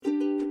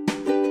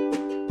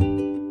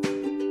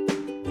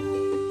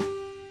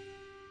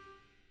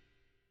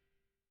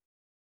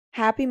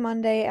Happy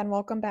Monday and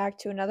welcome back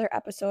to another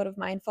episode of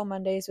Mindful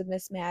Mondays with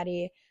Miss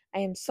Maddie. I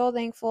am so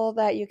thankful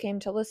that you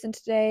came to listen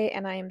today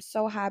and I am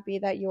so happy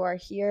that you are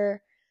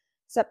here.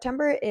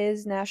 September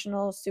is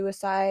National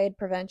Suicide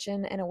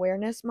Prevention and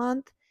Awareness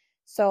Month,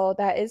 so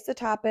that is the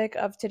topic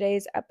of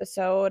today's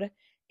episode.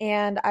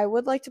 And I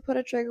would like to put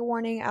a trigger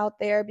warning out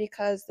there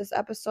because this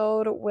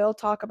episode will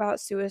talk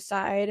about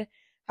suicide.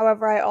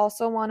 However, I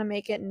also want to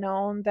make it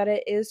known that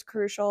it is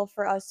crucial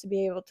for us to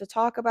be able to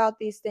talk about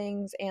these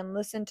things and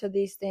listen to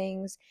these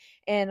things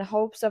in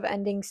hopes of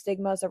ending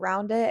stigmas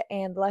around it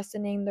and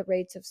lessening the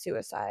rates of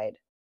suicide.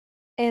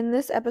 In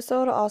this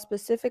episode, I'll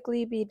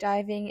specifically be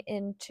diving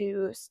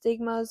into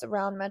stigmas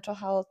around mental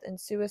health and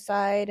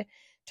suicide,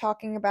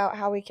 talking about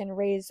how we can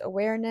raise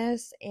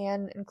awareness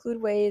and include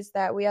ways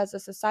that we as a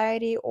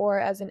society or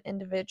as an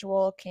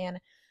individual can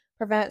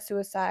prevent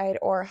suicide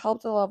or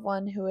help the loved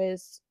one who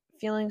is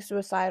feeling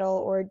suicidal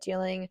or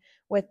dealing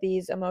with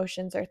these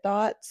emotions or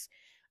thoughts.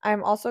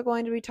 I'm also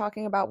going to be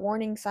talking about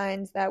warning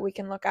signs that we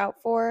can look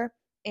out for.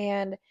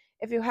 And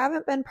if you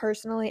haven't been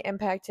personally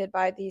impacted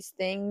by these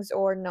things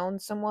or known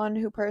someone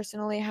who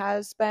personally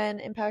has been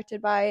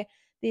impacted by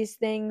these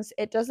things,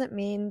 it doesn't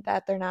mean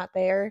that they're not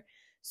there.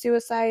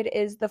 Suicide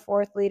is the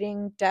fourth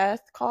leading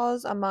death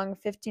cause among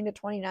 15 to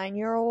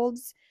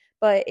 29-year-olds,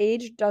 but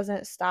age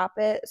doesn't stop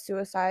it.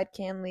 Suicide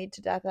can lead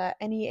to death at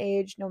any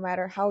age, no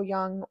matter how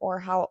young or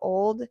how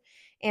old.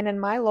 And in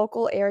my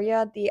local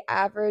area, the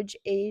average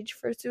age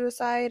for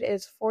suicide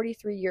is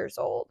 43 years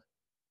old.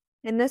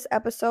 In this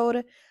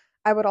episode,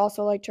 I would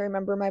also like to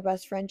remember my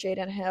best friend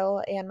Jaden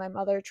Hill and my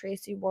mother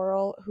Tracy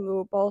Worrell,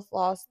 who both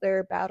lost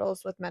their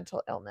battles with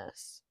mental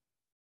illness.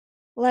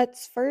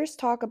 Let's first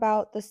talk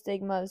about the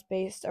stigmas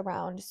based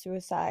around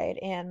suicide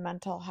and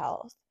mental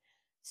health.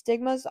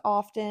 Stigmas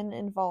often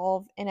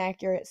involve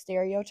inaccurate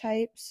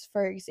stereotypes.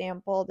 For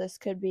example, this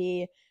could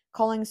be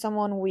calling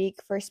someone weak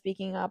for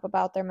speaking up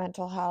about their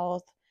mental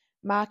health,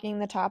 mocking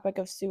the topic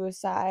of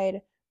suicide,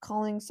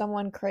 calling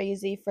someone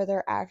crazy for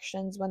their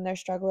actions when they're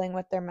struggling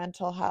with their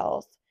mental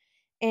health.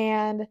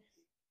 And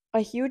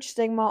a huge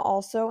stigma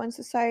also in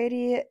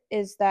society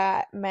is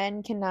that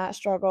men cannot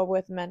struggle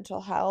with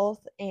mental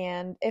health,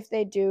 and if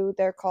they do,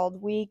 they're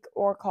called weak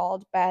or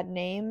called bad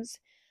names.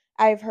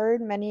 I've heard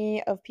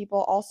many of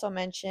people also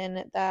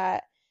mention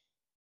that,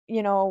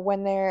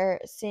 when they're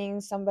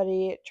seeing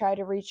somebody try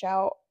to reach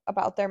out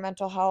about their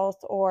mental health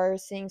or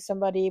seeing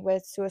somebody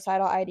with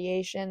suicidal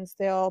ideations,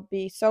 they'll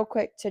be so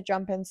quick to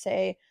jump and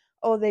say,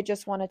 oh, they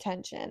just want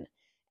attention.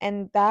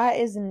 And that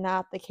is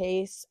not the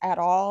case at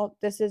all.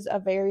 This is a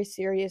very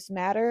serious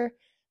matter.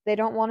 They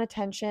don't want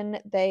attention.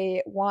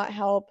 They want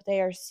help.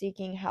 They are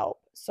seeking help.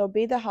 So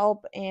be the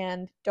help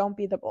and don't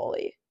be the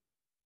bully.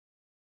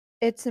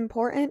 It's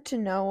important to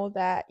know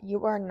that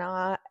you are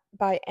not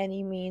by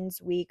any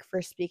means weak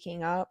for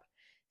speaking up.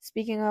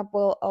 Speaking up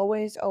will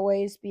always,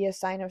 always be a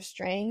sign of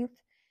strength,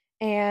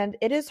 and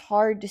it is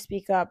hard to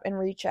speak up and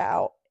reach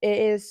out.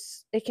 It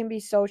can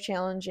be so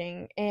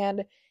challenging,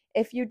 and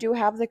if you do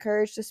have the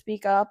courage to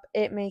speak up,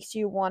 it makes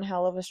you one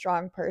hell of a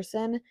strong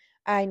person.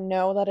 I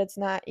know that it's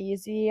not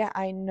easy.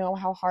 I know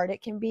how hard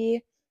it can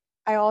be.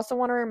 I also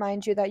want to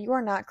remind you that you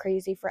are not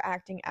crazy for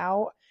acting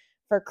out,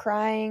 for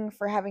crying,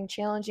 for having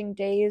challenging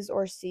days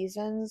or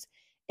seasons.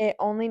 It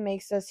only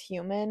makes us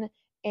human,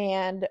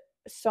 and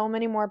so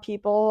many more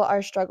people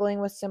are struggling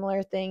with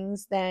similar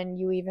things than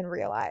you even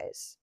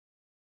realize.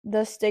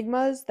 The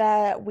stigmas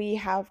that we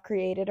have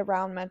created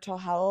around mental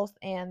health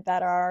and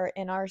that are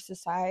in our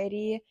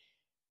society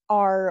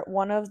are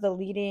one of the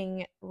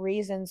leading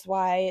reasons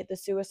why the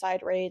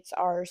suicide rates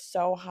are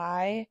so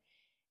high.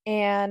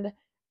 And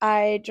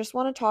I just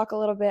want to talk a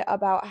little bit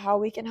about how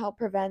we can help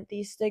prevent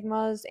these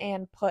stigmas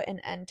and put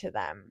an end to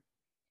them.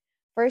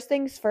 First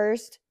things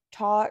first,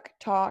 talk,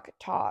 talk,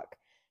 talk.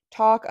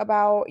 Talk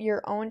about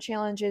your own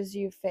challenges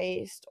you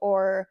faced,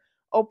 or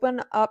open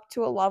up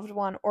to a loved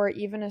one or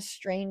even a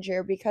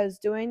stranger, because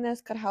doing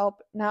this could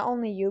help not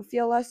only you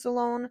feel less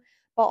alone,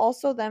 but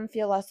also them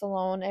feel less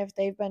alone if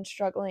they've been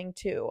struggling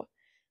too.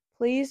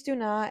 Please do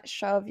not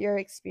shove your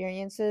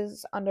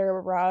experiences under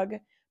a rug,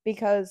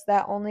 because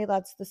that only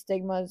lets the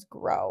stigmas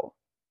grow.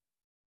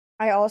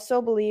 I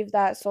also believe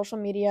that social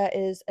media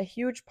is a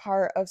huge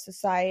part of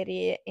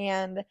society,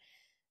 and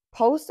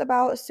post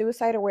about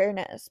suicide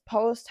awareness,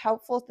 post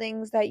helpful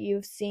things that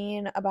you've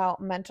seen about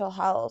mental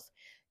health.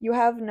 You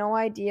have no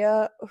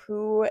idea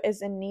who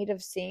is in need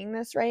of seeing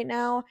this right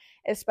now,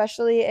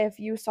 especially if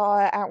you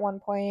saw it at one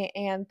point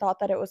and thought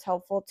that it was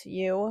helpful to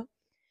you.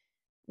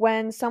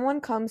 When someone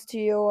comes to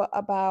you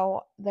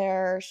about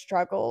their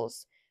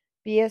struggles,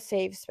 be a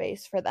safe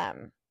space for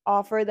them.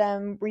 Offer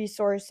them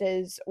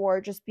resources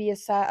or just be a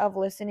set of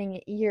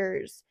listening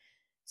ears.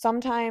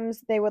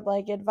 Sometimes they would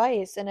like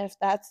advice, and if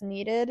that's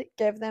needed,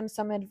 give them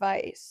some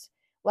advice.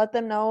 Let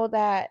them know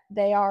that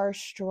they are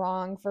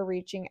strong for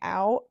reaching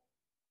out.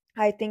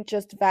 I think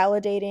just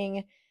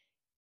validating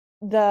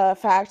the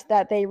fact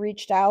that they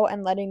reached out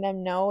and letting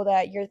them know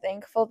that you're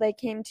thankful they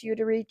came to you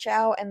to reach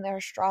out and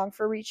they're strong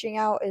for reaching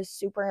out is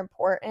super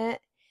important.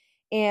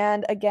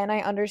 And again,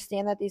 I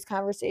understand that these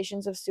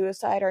conversations of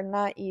suicide are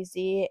not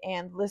easy,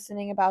 and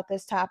listening about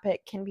this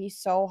topic can be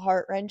so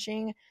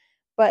heart-wrenching,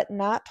 but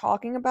not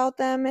talking about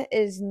them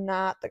is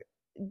not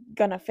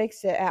gonna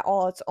fix it at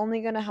all. It's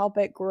only gonna help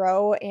it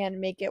grow and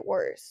make it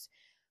worse.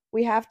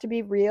 We have to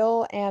be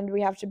real and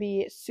we have to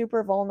be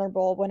super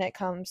vulnerable when it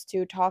comes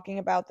to talking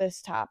about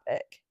this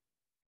topic.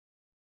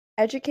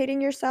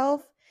 Educating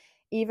yourself,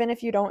 even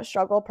if you don't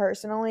struggle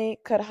personally,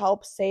 could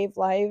help save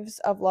lives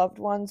of loved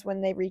ones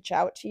when they reach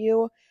out to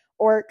you,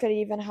 or it could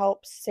even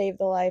help save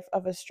the life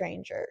of a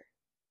stranger.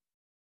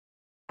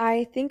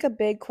 I think a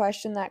big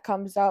question that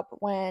comes up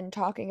when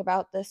talking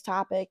about this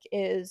topic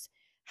is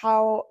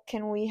how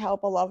can we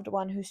help a loved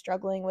one who's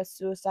struggling with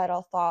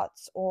suicidal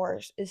thoughts or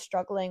is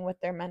struggling with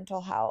their mental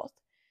health?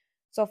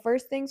 So,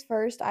 first things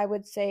first, I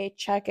would say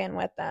check in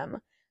with them.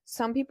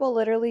 Some people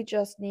literally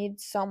just need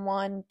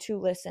someone to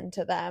listen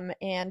to them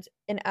and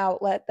an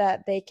outlet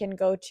that they can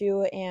go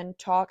to and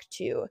talk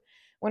to.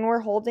 When we're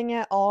holding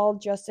it all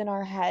just in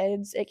our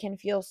heads, it can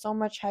feel so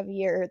much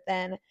heavier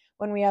than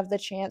when we have the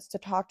chance to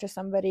talk to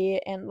somebody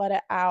and let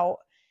it out.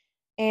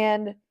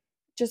 And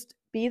just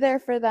be there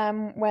for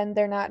them when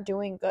they're not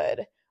doing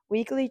good.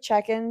 Weekly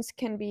check ins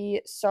can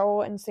be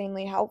so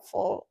insanely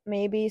helpful.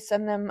 Maybe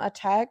send them a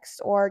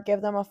text or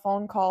give them a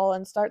phone call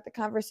and start the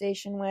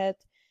conversation with,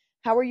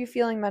 how are you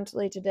feeling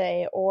mentally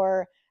today?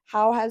 Or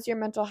how has your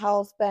mental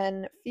health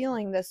been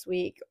feeling this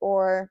week?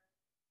 Or,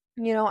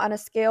 on a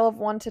scale of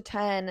 1 to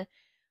 10,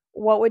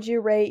 what would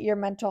you rate your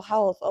mental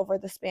health over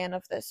the span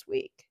of this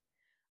week?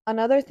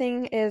 Another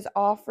thing is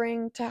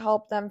offering to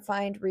help them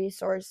find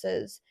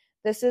resources.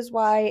 This is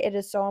why it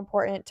is so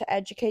important to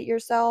educate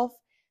yourself,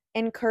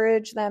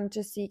 encourage them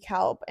to seek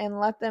help, and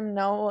let them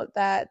know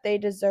that they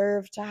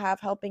deserve to have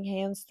helping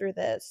hands through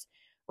this.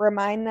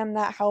 Remind them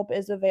that help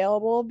is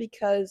available,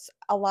 because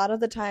a lot of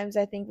the times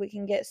I think we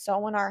can get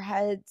so in our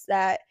heads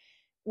that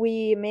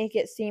we make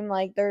it seem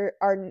like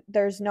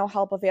there's no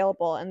help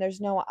available and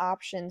there's no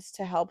options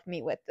to help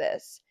me with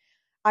this.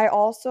 I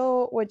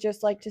also would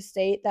just like to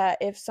state that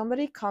if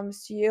somebody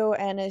comes to you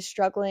and is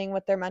struggling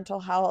with their mental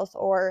health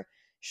or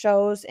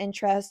shows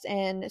interest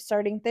in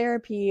starting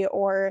therapy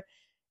or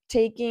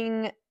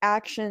taking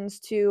actions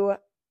to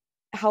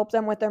help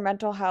them with their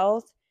mental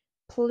health,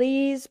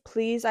 please,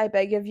 please, I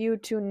beg of you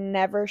to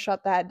never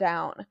shut that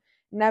down.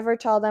 Never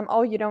tell them,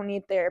 oh, you don't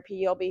need therapy,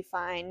 you'll be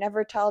fine.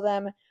 Never tell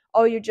them,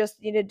 oh, you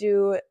just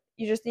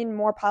need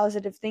more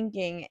positive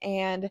thinking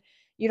and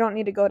you don't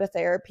need to go to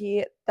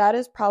therapy. That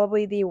is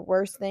probably the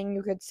worst thing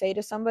you could say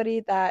to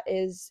somebody that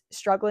is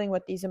struggling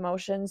with these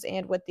emotions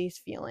and with these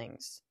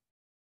feelings.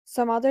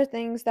 Some other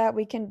things that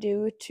we can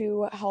do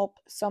to help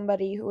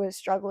somebody who is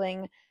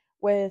struggling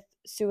with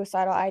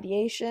suicidal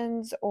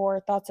ideations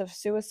or thoughts of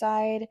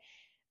suicide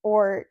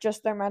or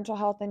just their mental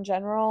health in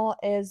general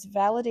is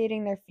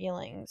validating their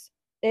feelings.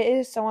 It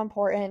is so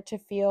important to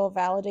feel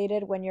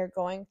validated when you're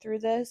going through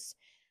this.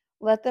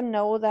 Let them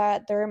know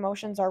that their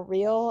emotions are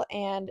real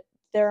and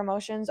their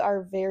emotions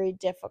are very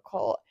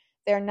difficult.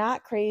 They're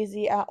not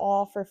crazy at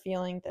all for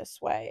feeling this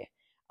way.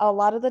 A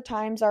lot of the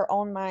times, our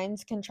own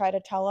minds can try to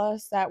tell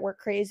us that we're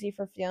crazy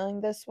for feeling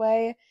this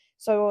way.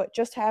 So,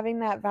 just having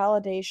that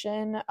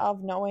validation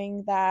of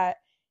knowing that,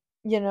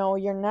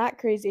 you're not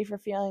crazy for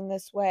feeling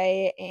this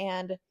way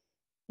and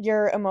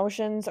your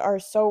emotions are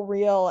so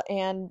real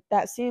and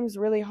that seems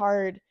really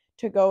hard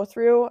to go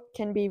through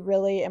can be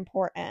really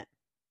important.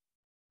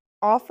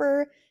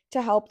 Offer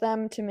to help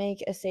them to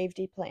make a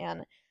safety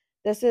plan.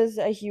 This is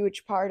a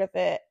huge part of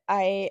it.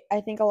 I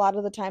think a lot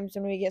of the times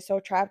when we get so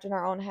trapped in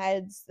our own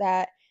heads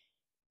that,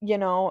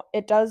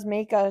 it does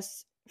make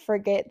us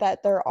forget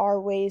that there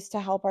are ways to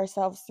help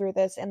ourselves through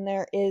this and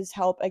there is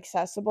help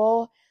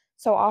accessible.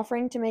 So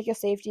offering to make a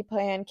safety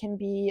plan can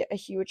be a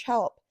huge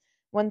help.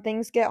 When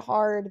things get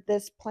hard,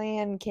 this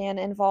plan can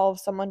involve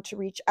someone to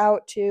reach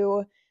out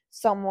to,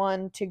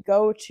 someone to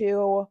go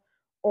to,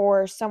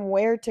 or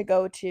somewhere to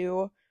go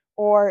to,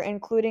 or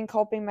including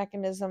coping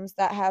mechanisms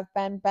that have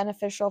been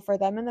beneficial for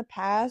them in the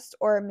past,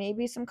 or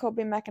maybe some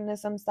coping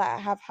mechanisms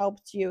that have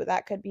helped you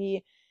that could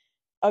be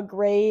a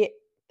great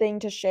thing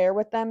to share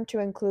with them to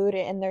include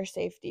it in their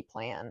safety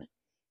plan.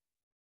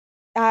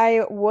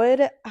 I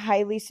would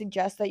highly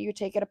suggest that you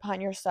take it upon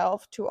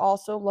yourself to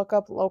also look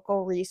up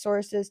local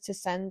resources to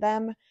send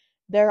them.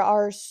 There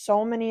are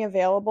so many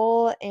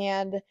available,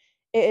 and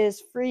it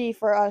is free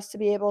for us to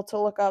be able to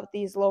look up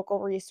these local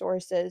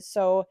resources.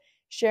 So,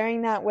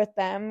 sharing that with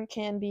them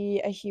can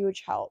be a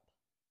huge help.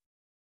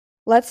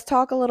 Let's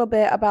talk a little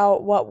bit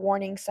about what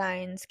warning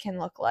signs can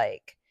look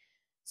like.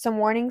 Some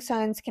warning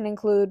signs can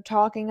include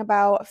talking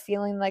about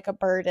feeling like a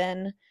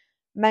burden,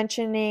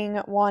 mentioning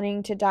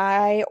wanting to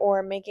die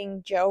or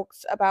making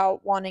jokes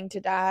about wanting to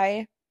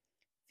die,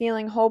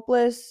 feeling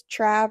hopeless,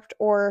 trapped,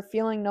 or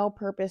feeling no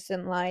purpose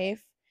in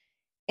life,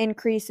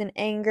 increase in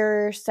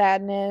anger,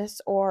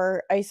 sadness,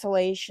 or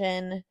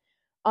isolation,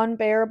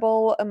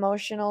 unbearable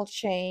emotional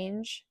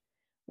change,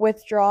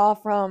 withdraw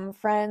from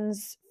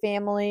friends,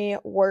 family,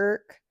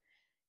 work,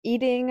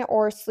 eating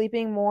or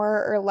sleeping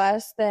more or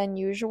less than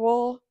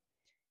usual,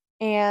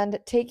 and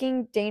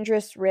taking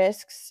dangerous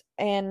risks.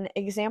 An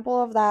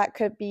example of that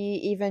could be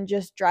even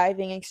just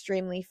driving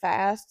extremely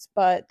fast,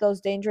 but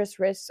those dangerous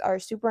risks are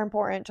super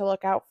important to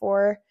look out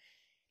for.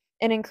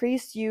 An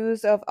increased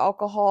use of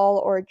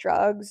alcohol or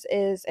drugs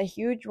is a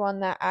huge one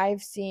that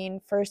I've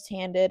seen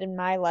first-handed in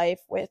my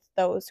life with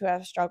those who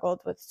have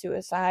struggled with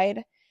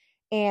suicide.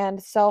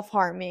 And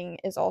self-harming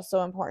is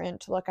also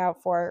important to look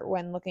out for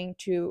when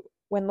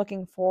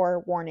looking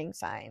for warning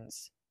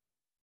signs.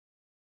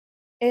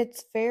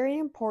 It's very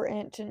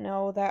important to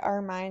know that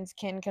our minds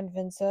can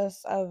convince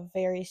us of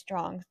very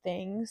strong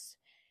things.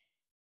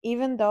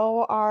 Even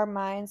though our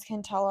minds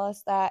can tell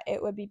us that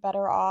it would be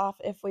better off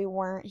if we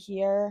weren't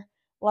here,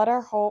 let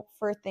our hope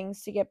for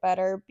things to get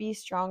better be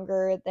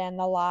stronger than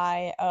the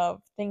lie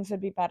of things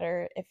would be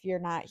better if you're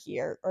not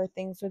here or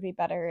things would be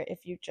better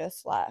if you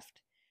just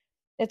left.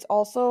 It's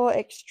also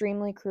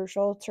extremely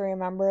crucial to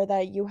remember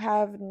that you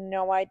have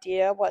no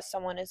idea what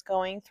someone is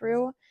going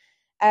through.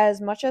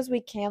 As much as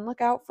we can look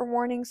out for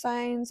warning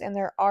signs, and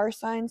there are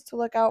signs to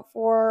look out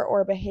for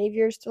or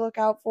behaviors to look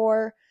out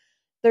for,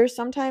 there's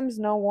sometimes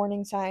no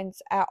warning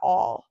signs at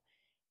all.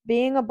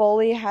 Being a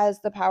bully has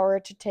the power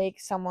to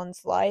take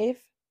someone's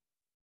life,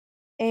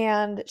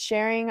 and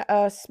sharing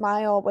a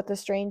smile with a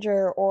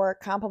stranger or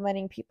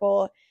complimenting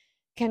people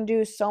can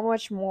do so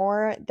much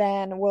more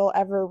than we'll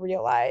ever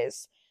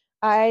realize.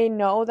 I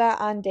know that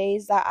on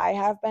days that I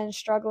have been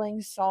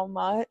struggling so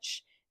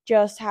much,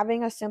 just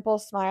having a simple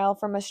smile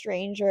from a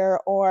stranger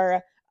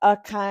or a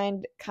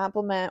kind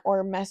compliment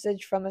or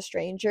message from a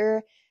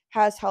stranger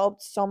has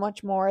helped so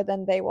much more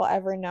than they will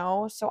ever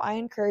know. So I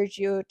encourage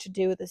you to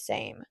do the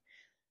same.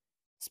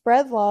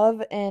 Spread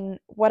love in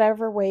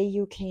whatever way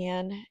you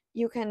can.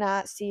 You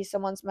cannot see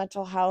someone's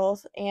mental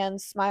health, and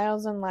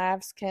smiles and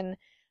laughs can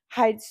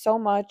hide so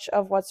much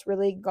of what's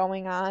really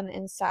going on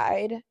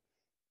inside.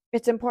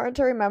 It's important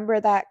to remember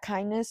that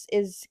kindness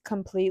is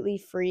completely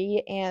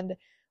free, and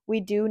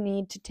we do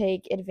need to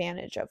take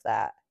advantage of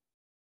that.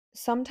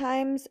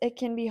 Sometimes it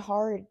can be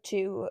hard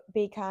to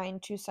be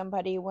kind to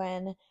somebody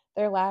when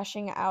they're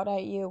lashing out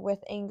at you with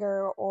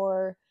anger,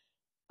 or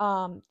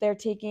they're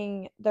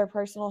taking their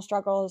personal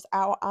struggles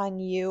out on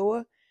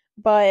you.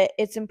 But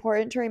it's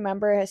important to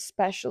remember,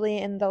 especially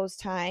in those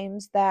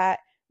times, that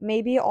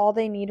maybe all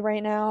they need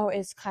right now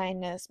is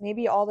kindness.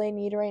 Maybe all they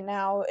need right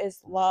now is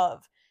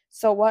love.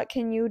 So, what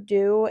can you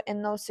do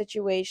in those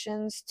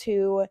situations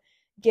to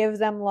give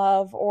them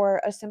love, or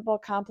a simple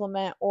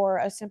compliment, or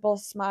a simple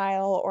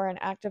smile, or an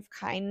act of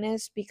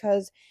kindness?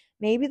 Because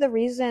maybe the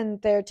reason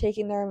they're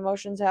taking their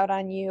emotions out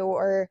on you,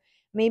 or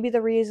maybe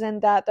the reason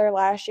that they're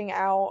lashing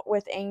out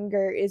with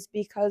anger, is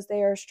because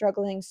they are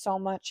struggling so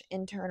much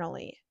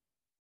internally.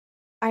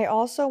 I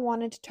also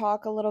wanted to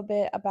talk a little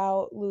bit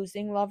about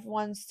losing loved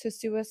ones to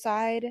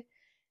suicide.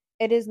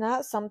 It is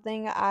not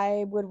something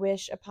I would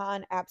wish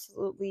upon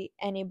absolutely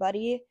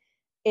anybody.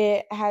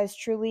 It has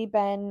truly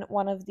been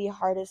one of the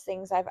hardest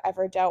things I've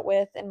ever dealt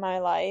with in my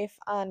life,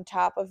 on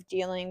top of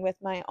dealing with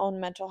my own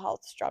mental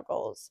health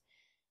struggles.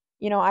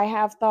 I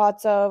have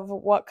thoughts of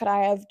what could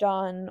I have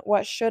done?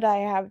 What should I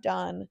have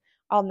done?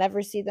 I'll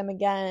never see them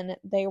again.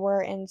 They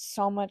were in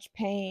so much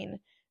pain.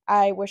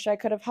 I wish I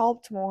could have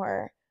helped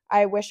more.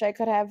 I wish I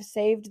could have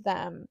saved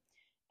them.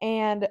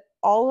 And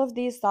all of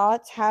these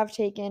thoughts have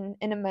taken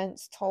an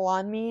immense toll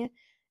on me.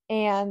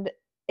 And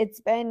it's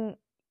been,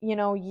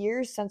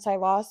 years since I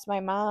lost my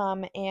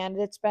mom, and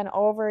it's been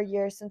over a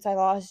year since I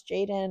lost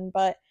Jaden,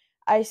 but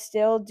I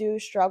still do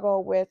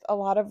struggle with a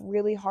lot of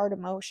really hard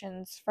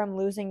emotions from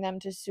losing them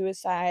to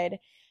suicide.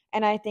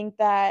 And I think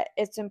that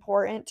it's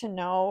important to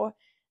know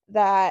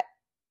that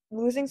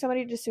losing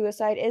somebody to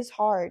suicide is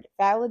hard.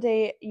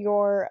 Validate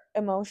your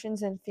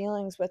emotions and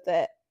feelings with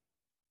it.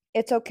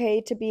 It's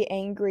okay to be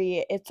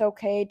angry. It's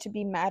okay to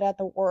be mad at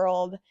the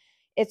world.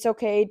 It's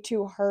okay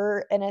to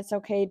hurt, and it's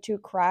okay to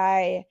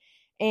cry.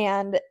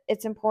 And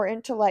it's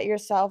important to let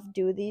yourself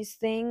do these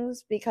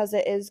things, because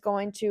it is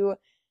going to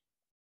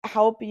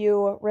help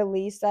you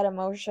release that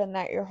emotion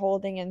that you're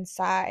holding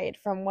inside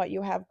from what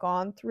you have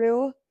gone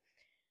through.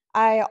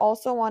 I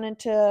also wanted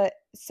to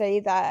say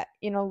that,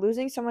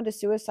 losing someone to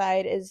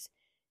suicide is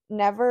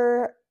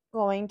never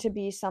going to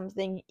be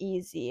something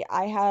easy.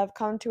 I have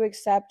come to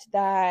accept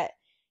that,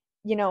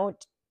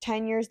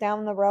 10 years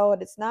down the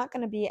road, it's not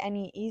going to be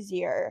any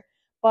easier.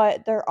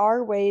 But there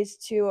are ways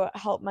to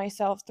help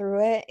myself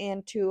through it,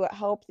 and to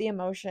help the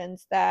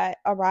emotions that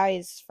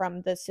arise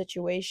from the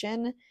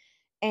situation,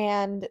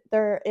 and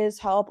there is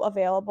help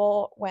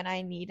available when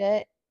I need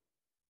it.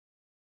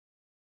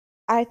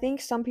 I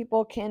think some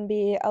people can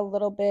be a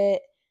little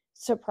bit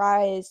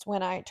surprised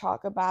when I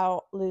talk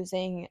about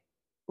losing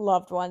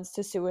loved ones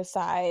to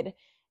suicide.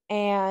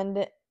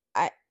 And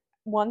I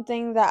one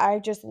thing that I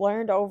just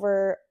learned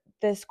over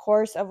this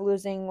course of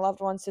losing loved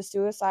ones to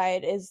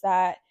suicide is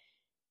that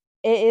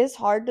it is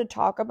hard to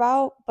talk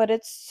about, but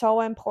it's so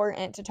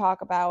important to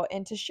talk about,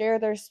 and to share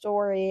their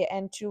story,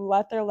 and to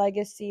let their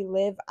legacy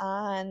live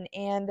on,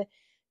 and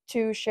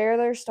to share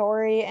their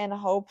story in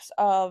hopes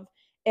of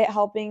it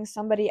helping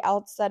somebody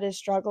else that is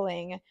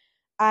struggling.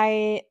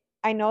 I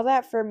I know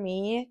that for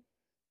me,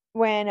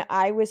 when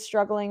I was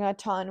struggling a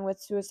ton with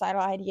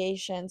suicidal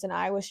ideations and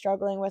I was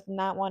struggling with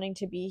not wanting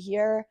to be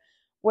here,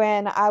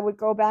 when I would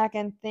go back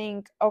and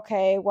think,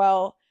 okay,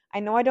 well, I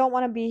know I don't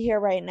want to be here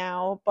right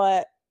now,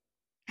 but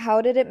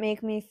how did it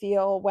make me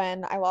feel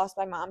when I lost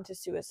my mom to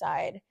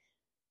suicide?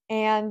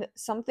 And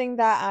something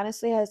that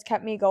honestly has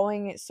kept me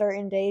going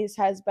certain days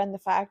has been the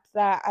fact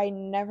that I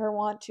never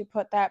want to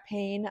put that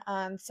pain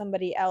on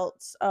somebody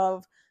else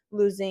of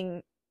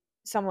losing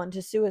someone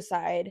to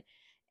suicide.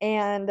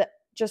 And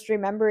just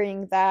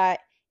remembering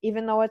that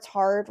even though it's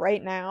hard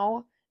right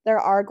now, there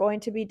are going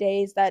to be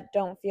days that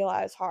don't feel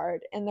as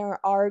hard. And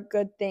there are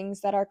good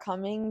things that are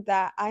coming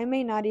that I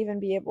may not even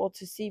be able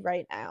to see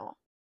right now.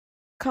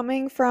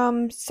 Coming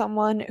from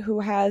someone who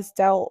has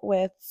dealt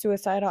with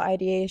suicidal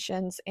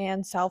ideations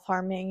and self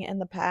harming in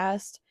the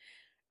past,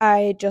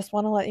 I just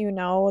want to let you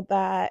know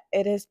that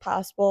it is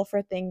possible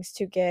for things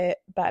to get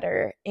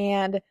better.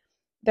 And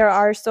there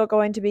are still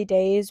going to be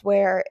days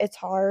where it's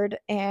hard,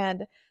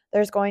 and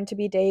there's going to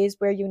be days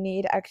where you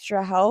need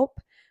extra help.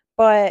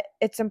 But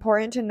it's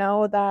important to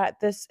know that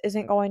this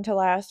isn't going to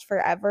last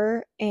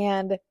forever.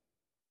 And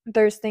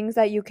there's things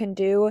that you can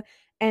do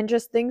and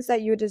just things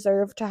that you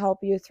deserve to help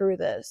you through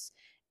this.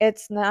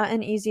 It's not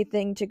an easy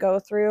thing to go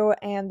through,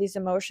 and these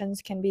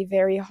emotions can be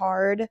very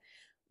hard.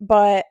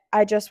 But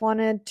I just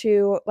wanted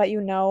to let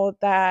you know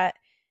that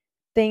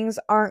things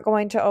aren't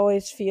going to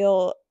always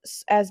feel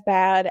as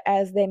bad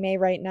as they may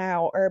right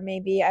now, or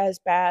maybe as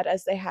bad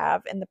as they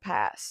have in the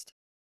past.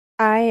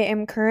 I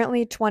am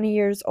currently 20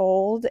 years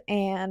old,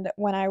 and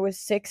when I was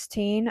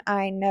 16,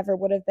 I never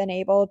would have been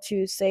able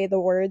to say the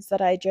words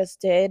that I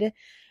just did.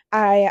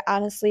 I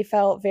honestly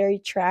felt very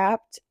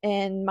trapped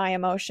in my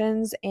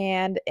emotions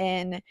and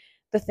in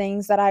the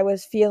things that I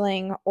was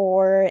feeling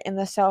or in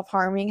the self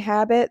harming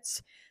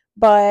habits.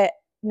 But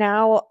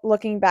now,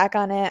 looking back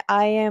on it,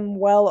 I am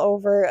well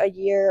over a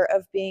year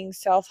of being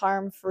self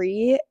harm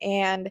free,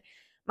 and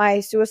my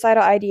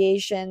suicidal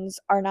ideations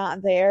are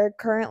not there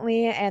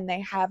currently, and they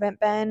haven't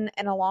been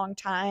in a long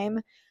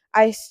time.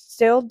 I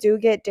still do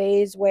get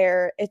days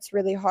where it's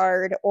really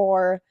hard,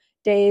 or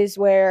days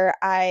where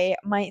I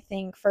might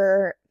think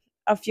for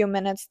a few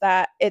minutes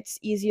that it's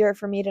easier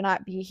for me to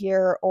not be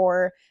here,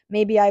 or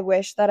maybe I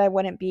wish that I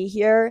wouldn't be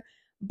here.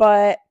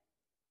 But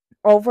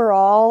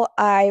overall,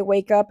 I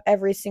wake up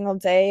every single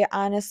day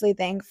honestly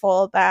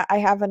thankful that I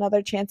have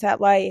another chance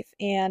at life,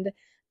 and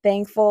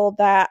thankful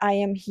that I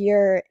am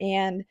here,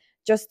 and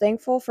just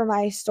thankful for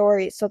my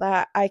story so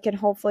that I can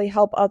hopefully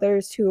help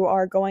others who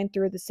are going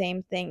through the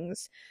same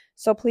things.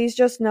 So please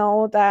just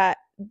know that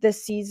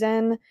this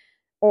season,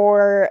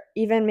 or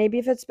even maybe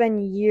if it's been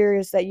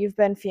years that you've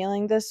been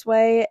feeling this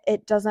way,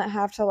 it doesn't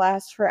have to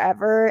last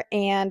forever.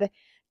 And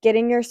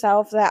getting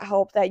yourself that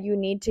help that you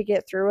need to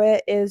get through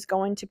it is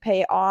going to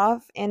pay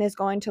off and is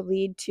going to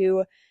lead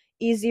to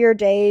easier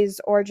days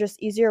or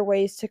just easier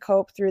ways to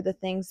cope through the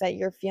things that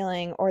you're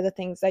feeling or the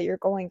things that you're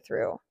going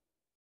through.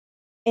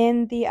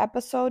 In the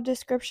episode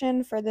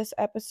description for this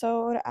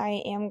episode,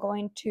 I am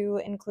going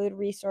to include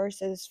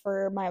resources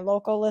for my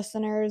local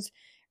listeners,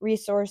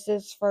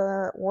 resources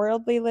for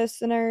worldly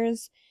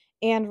listeners,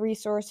 and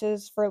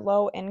resources for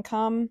low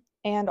income,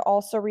 and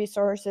also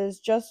resources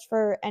just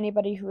for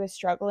anybody who is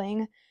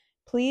struggling.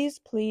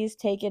 Please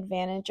take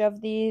advantage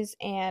of these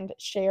and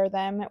share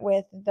them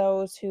with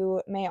those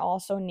who may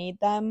also need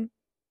them.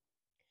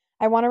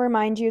 I want to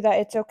remind you that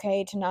it's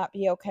okay to not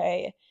be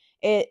okay.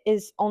 It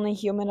is only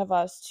human of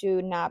us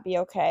to not be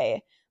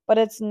okay, but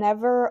it's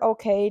never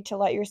okay to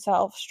let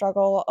yourself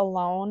struggle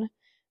alone.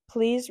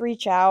 Please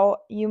reach out.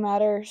 You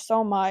matter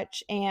so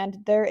much, and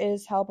there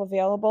is help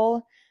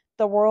available.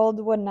 The world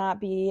would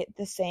not be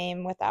the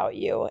same without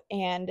you,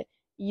 and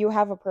you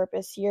have a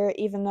purpose here,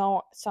 even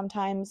though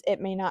sometimes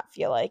it may not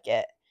feel like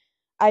it.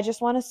 I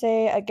just want to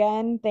say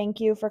again,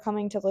 thank you for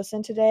coming to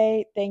listen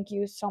today. Thank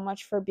you so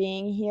much for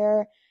being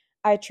here.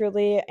 I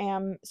truly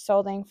am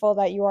so thankful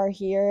that you are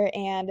here.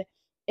 And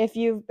if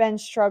you've been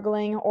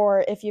struggling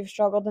or if you've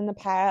struggled in the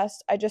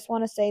past, I just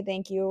want to say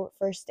thank you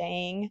for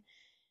staying.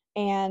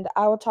 And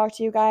I will talk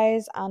to you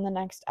guys on the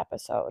next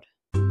episode.